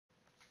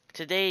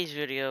Today's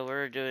video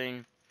we're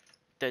doing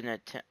the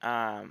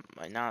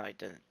not like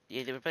the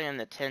yeah, we're playing on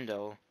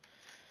Nintendo,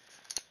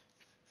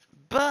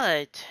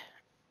 but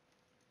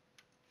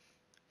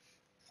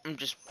I'm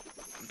just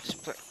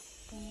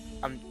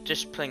I'm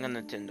just playing on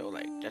Nintendo.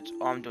 Like that's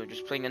all I'm doing,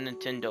 just playing on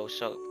Nintendo.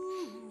 So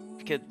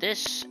because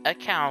this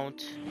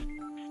account,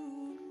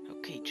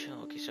 okay,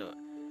 chill. Okay, so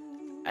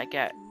I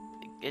got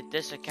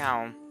this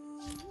account.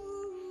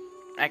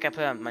 I can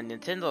put on my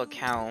Nintendo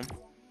account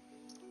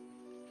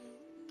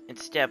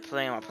instead of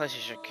playing on my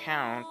PlayStation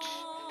account.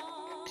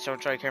 So I'm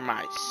trying to carry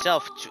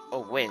myself to a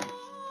win.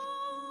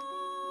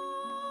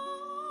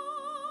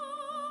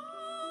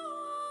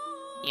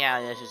 Yeah,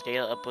 this is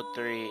Data Upload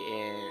 3,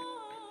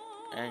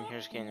 and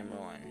here's game number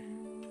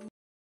 1.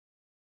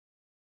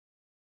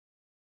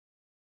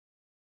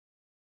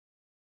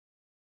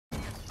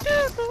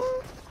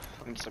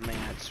 I'm so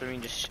mad. So I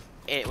mean, just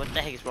what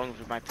the heck is wrong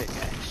with my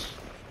pickaxe?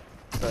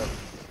 But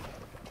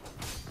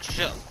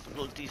shut up,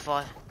 little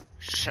DeFi.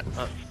 Shut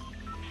up.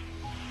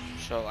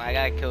 So I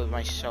gotta kill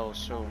myself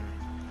soon.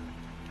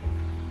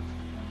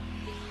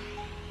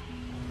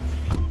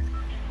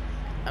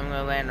 I'm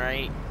gonna land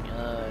right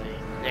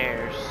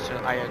there. So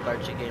I got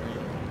Garcia Gaming.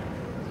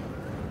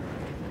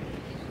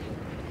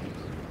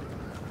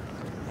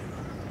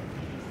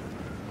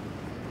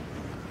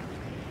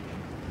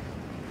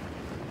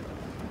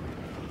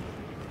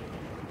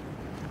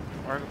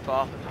 Or I can fall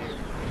off of here.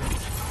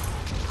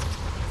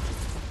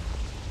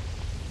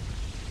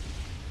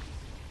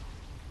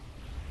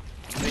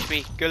 Wish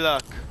me good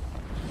luck.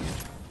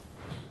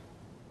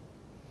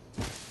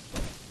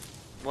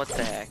 What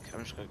the heck?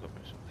 I'm just gonna go for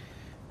this.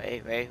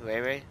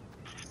 Wait.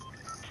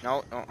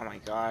 No, oh my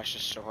gosh,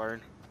 it's so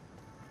hard.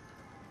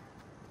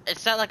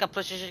 It's not like a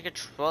PlayStation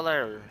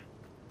controller.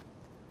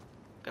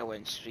 Go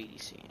in, sweetie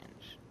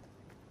sands.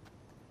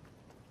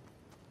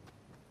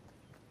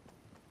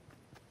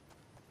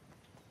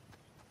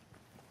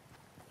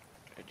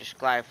 I just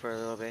glide for a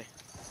little bit.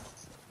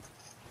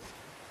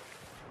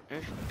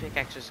 If you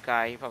pickaxe this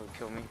guy, he probably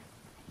kill me.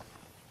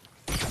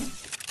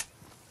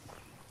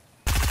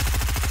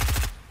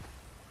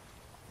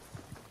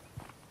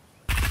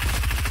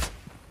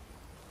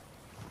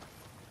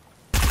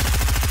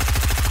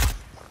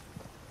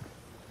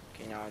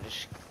 Okay, now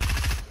just.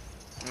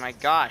 Oh my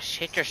gosh,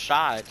 hit your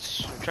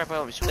shots. I'm trying to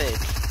play with Switch.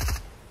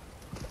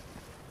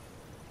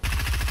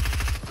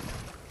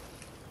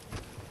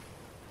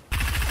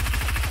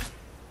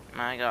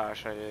 My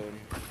gosh, I did.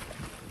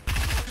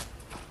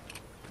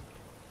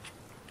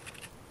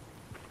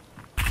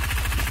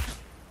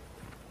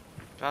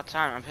 About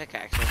time, I'm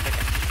pickaxing.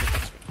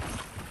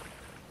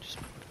 Just,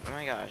 oh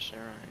my gosh,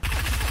 never mind.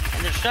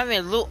 And there's something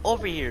a little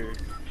over here.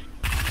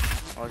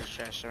 Oh, just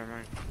trash, never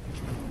mind.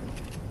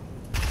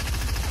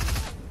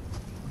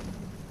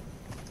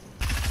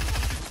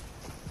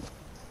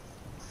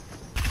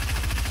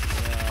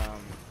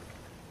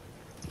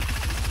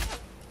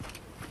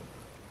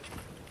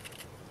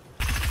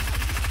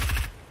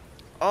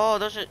 Oh,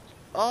 those are.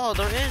 Oh,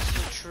 there is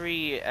a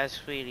tree,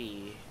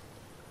 sweetie.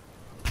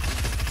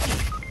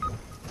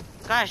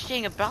 Gosh,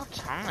 dang, about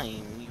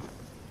time.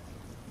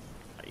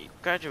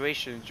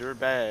 Graduations, you're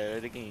bad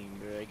at the game.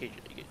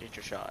 Get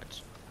your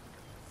shots.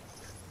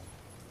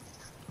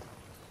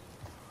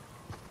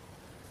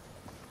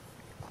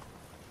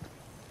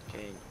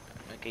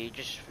 Okay, you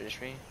just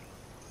finished me.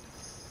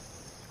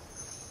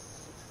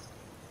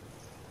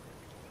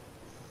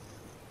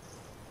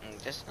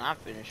 Just not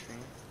finish me.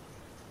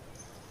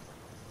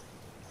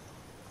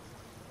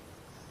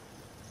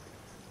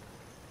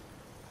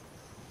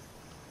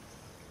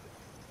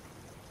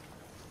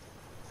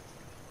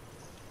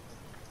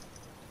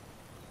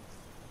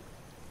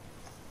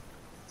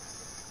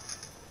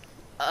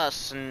 A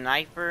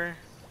sniper?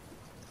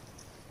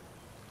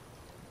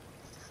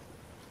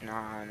 Nah,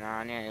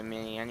 I need a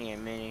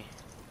mini.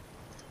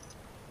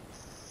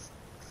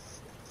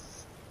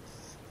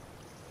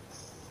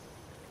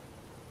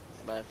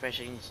 But first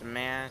I need some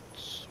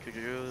mats.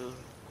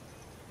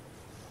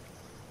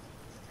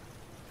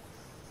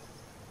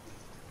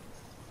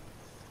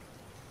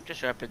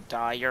 Just up and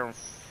die, you're on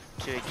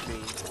 2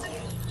 HP.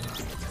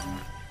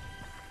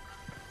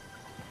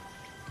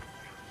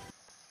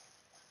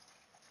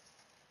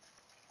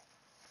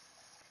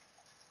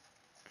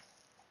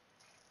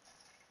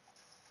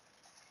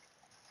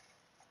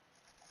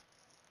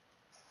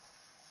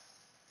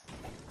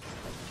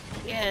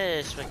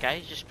 Yes, but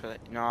guys just put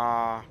it.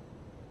 Nah.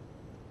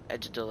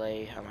 It's a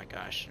delay. Oh my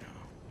gosh,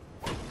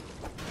 no.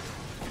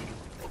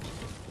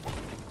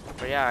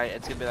 But yeah,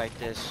 it's gonna be like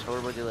this.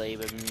 Horrible delay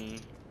by me.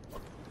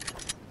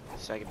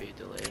 So I could be a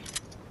delay.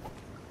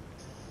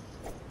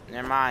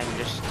 Never mind,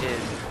 just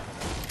did.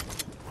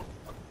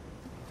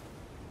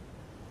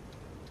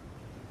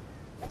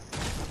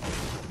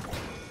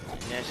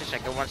 Yeah, it's just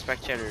like a one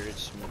spectator.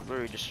 It's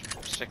literally just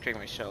spectating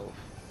myself.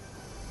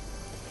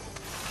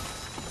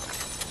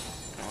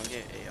 I'll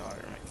get AR.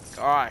 Oh my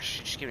gosh,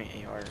 just give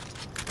me AR.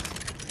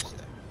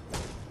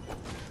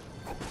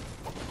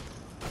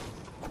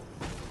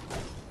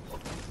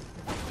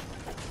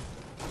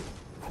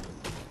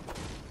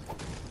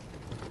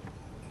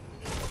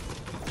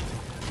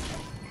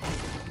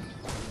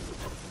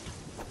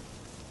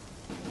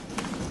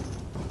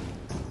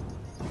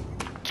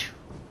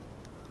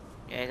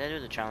 gotta do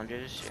the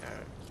challenges. Yeah.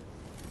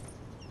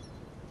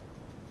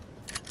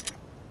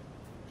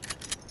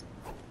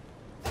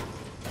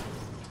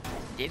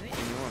 Did we have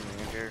anyone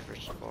manager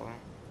first of all?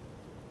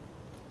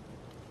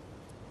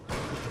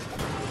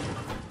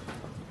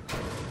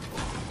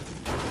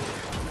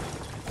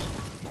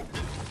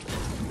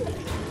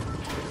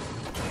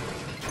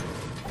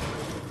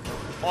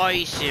 Are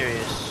you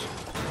serious?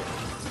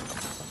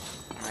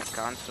 My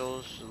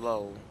console's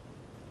low.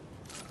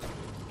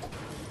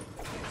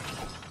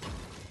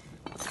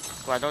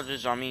 Well, I don't do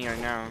this on me right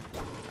now.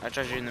 I'll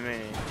charge you in the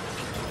minute.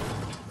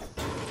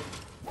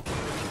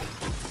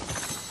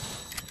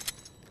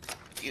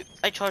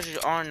 I charged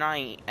it all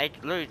night. I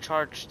literally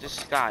charged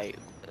this guy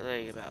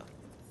like about.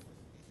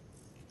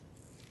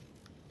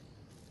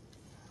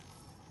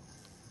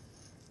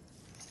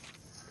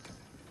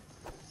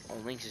 Oh,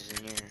 Lynx is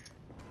in here.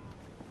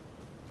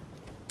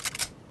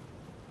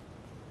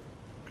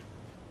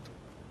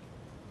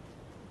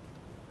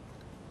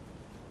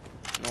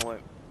 No way.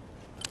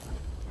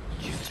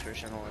 Shoot this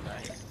person or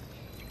die.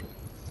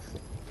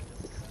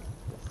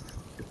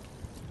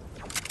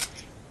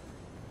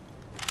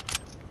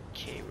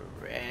 Okay,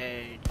 we're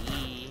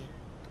ready.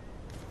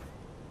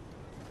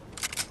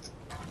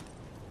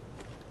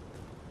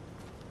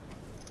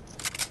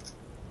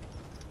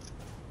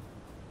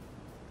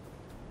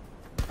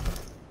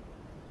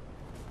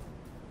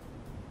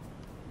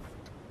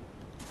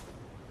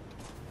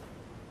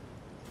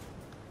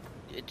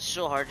 It's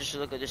so hard just to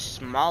look at this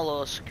small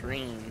little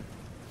screen.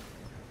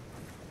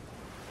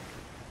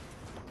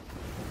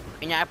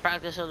 And I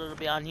practiced a little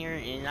bit on here,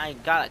 and I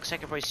got like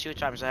second place 2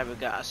 times. I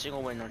haven't got a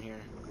single win on here.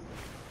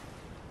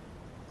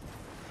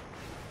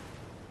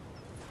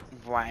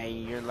 Why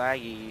you're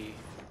laggy?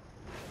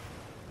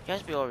 He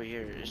has to be over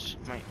here. It's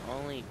my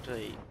only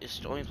place. It's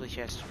the only place he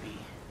has to be.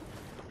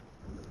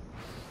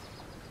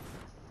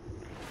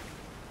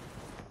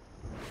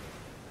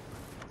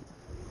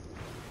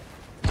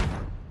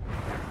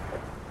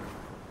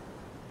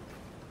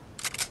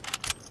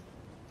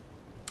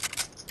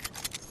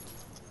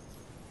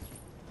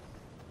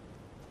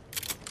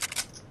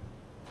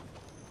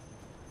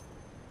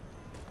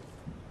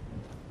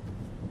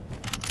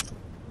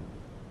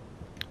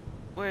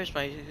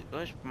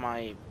 Where's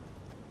my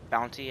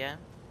bounty at?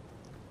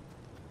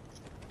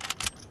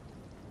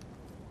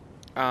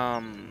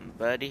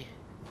 Buddy,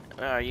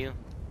 where are you?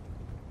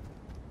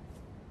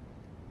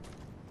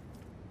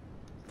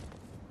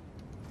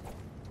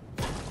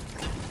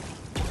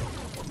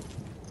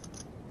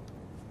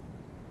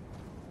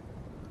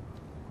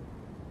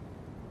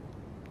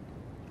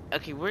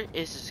 Okay, where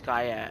is this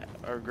guy at,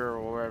 or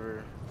girl, or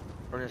wherever,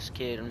 or this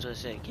kid? I'm just gonna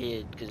say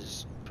kid, because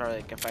it's probably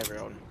like a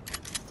 5-year-old.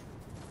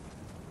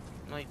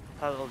 Like,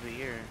 probably over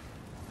here.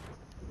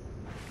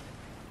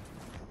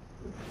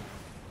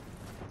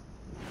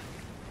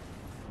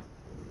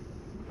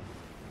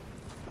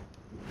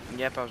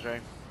 Yep, I was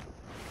right.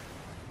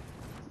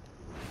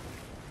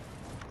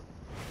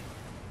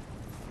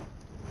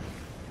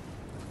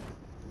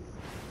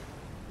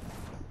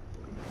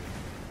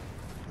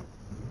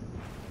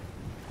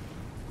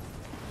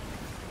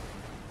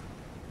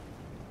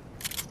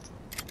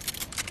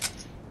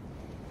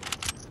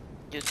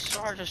 Dude, it's so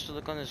hard just to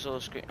look on this little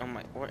screen. Oh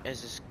my, what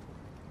is this?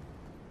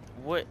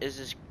 What is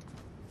this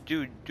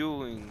dude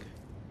doing?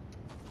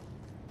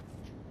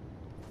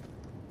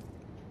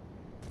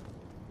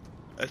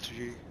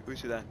 SG, let me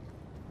see that.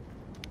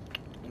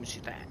 Let me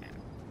see that.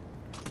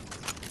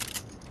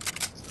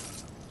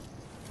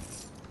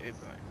 Hey, boy.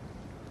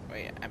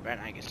 Wait, I bet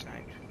I get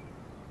sniped.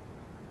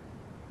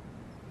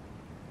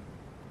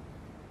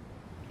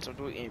 So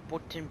doing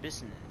important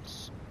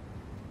business.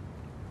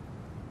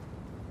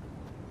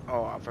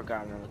 Oh, I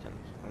forgot. I'm not looking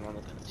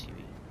at the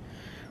TV.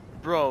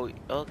 Bro,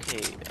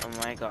 okay. Oh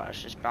my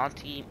gosh, this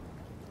bounty.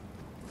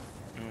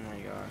 Oh my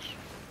gosh.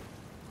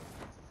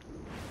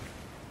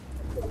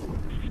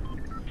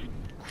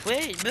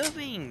 Quit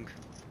moving.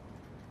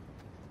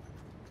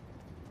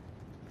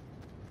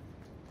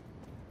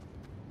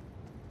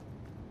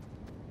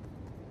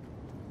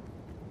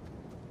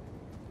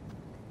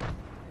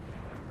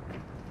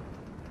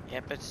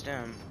 Yep, it's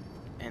them.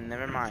 And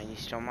never mind, he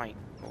still might.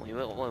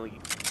 Wait.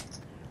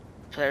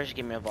 Players,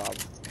 give me a bob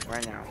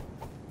right now.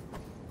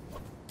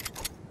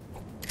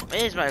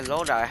 What is my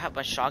loadout? I have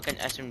a shotgun,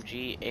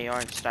 SMG, AR,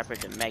 and sniper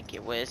to make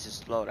it. What is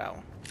this loadout?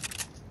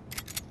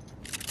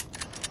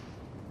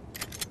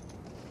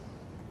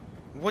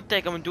 What the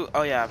heck I'm gonna do?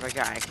 Oh yeah, I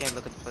forgot. I can't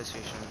look at the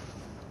PlayStation.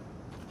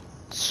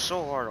 It's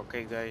so hard,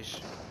 okay, guys.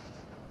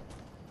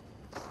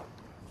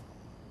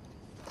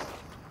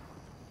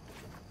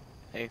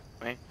 Hey,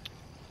 wait.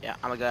 Yeah,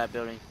 I'm gonna go that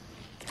building.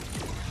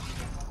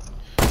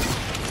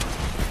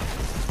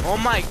 Oh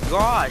my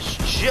gosh!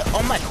 Shit!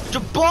 Oh my, the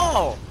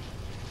ball!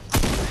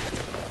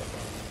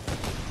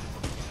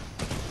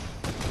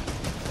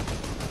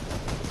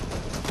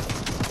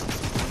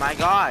 Oh my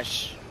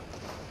gosh!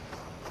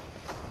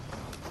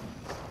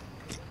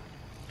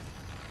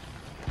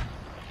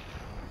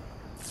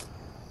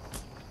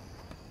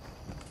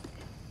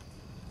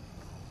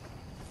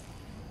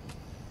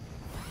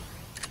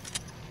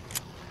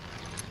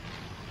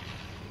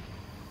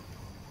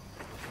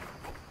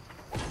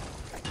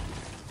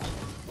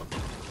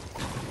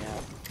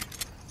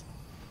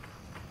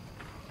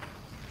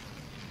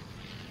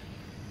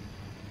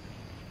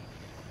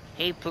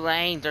 hate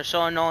planes. They're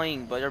so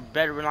annoying, but they're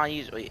better when I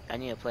use. Wait, I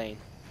need a plane.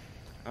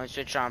 I'm gonna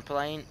switch on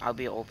plane. I'll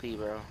be OP,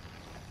 bro.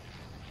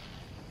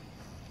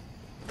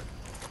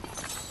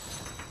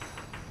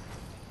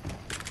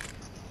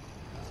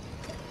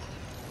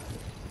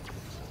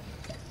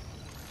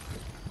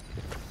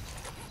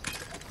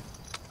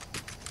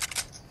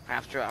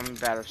 After I'm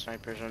bad at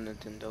snipers on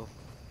Nintendo.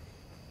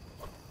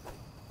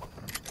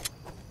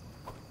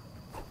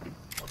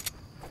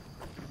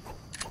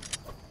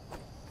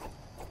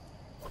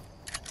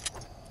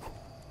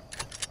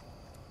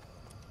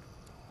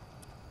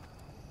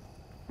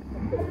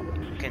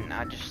 Okay,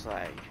 now just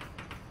like.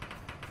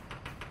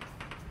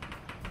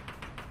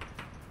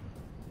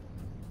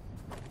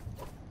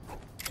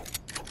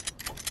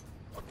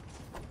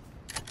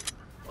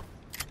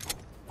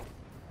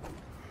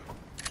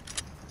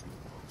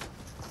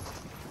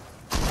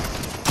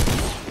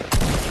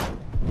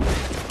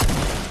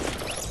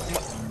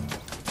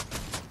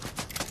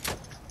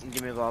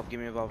 Give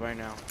me a valve right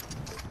now.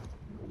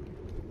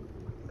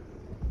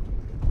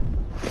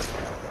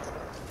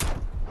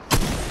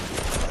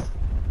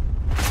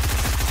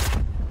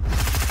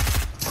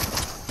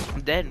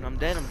 I'm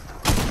dead.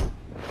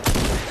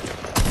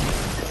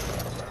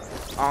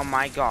 Oh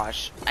my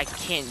gosh, I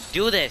can't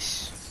do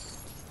this.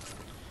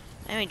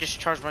 Let me just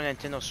charge my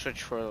Nintendo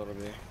Switch for a little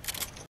bit.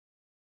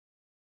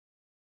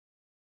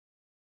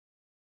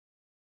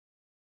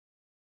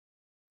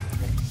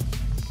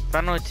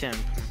 Final attempt.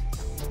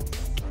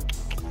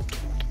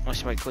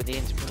 Watch my cool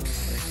dance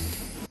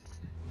move.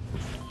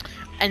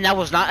 And that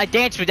was not a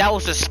dance move, that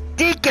was a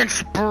stinking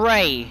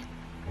spray.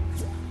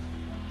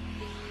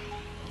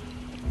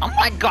 Oh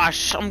my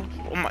gosh!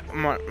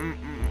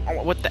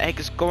 What the heck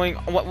is going?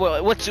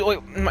 What's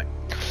my?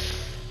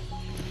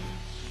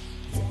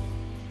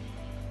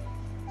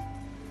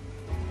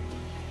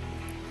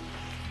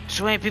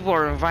 So many people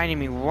are inviting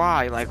me.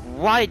 Why? Like,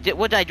 why?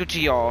 What did I do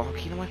to y'all?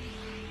 Okay, you know what?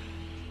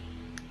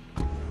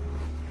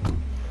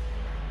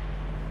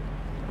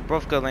 We're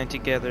both gonna land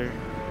together.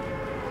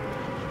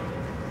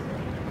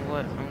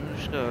 What? I'm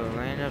just gonna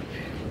land up.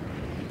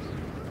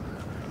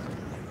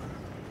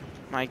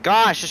 My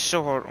gosh, it's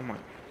so hard. Oh my.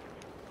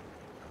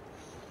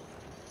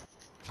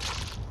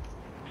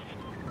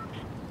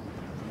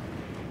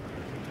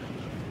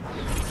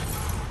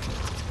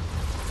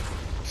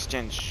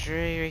 Stand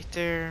straight right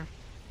there.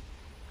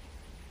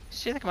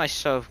 See, like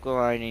myself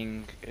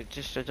gliding, it's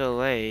just a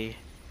delay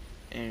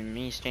in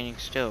me standing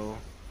still.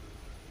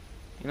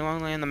 You know,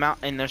 I'm on the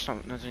mountain. There's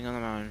nothing on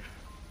the mountain.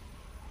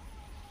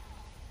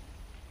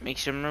 Make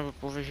some room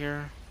up over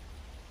here.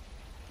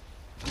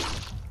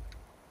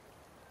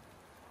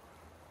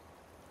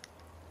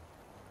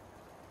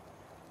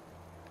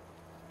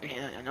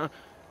 Yeah, I know.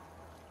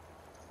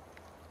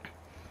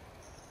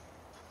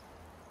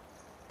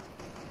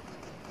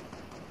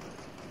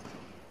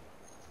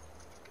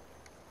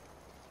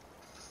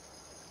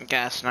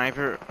 Got a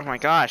sniper. Oh my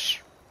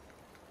gosh.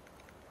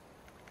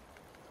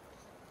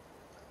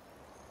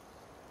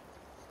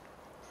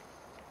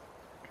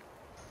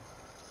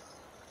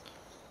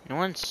 No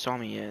one saw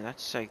me yet.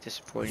 That's like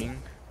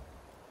disappointing.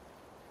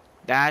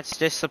 That's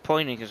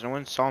disappointing because no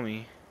one saw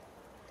me.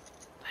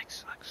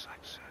 Lex.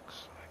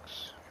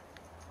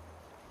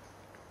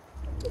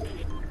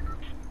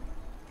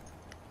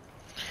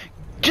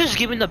 Just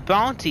give me the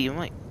bounty. I'm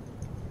like,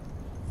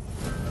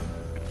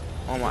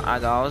 oh my, I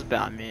thought I was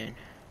Batman.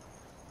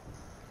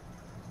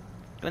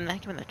 Give me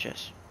that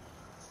chest.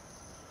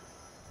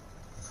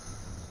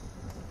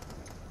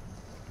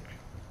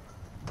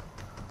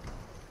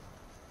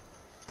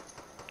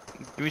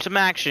 Give me some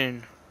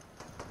action.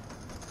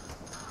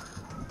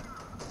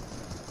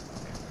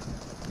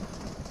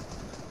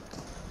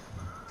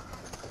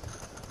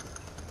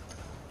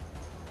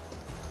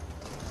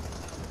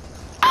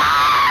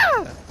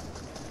 Ah!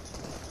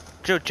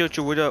 Chill,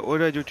 what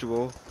did I do to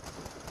you?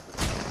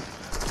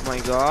 Oh my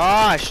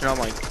gosh, no,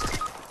 my.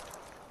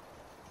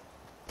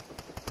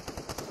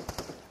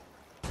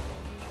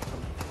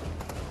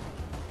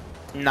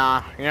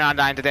 Nah, you're not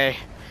dying today.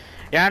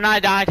 You're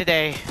not dying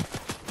today.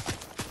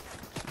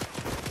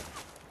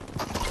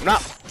 No.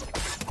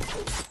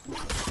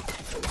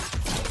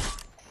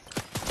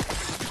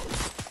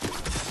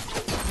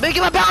 Make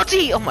him a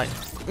bounty! Oh my.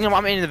 You know,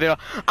 I'm ending the video.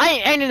 I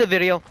ain't ending the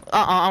video.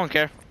 I don't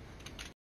care.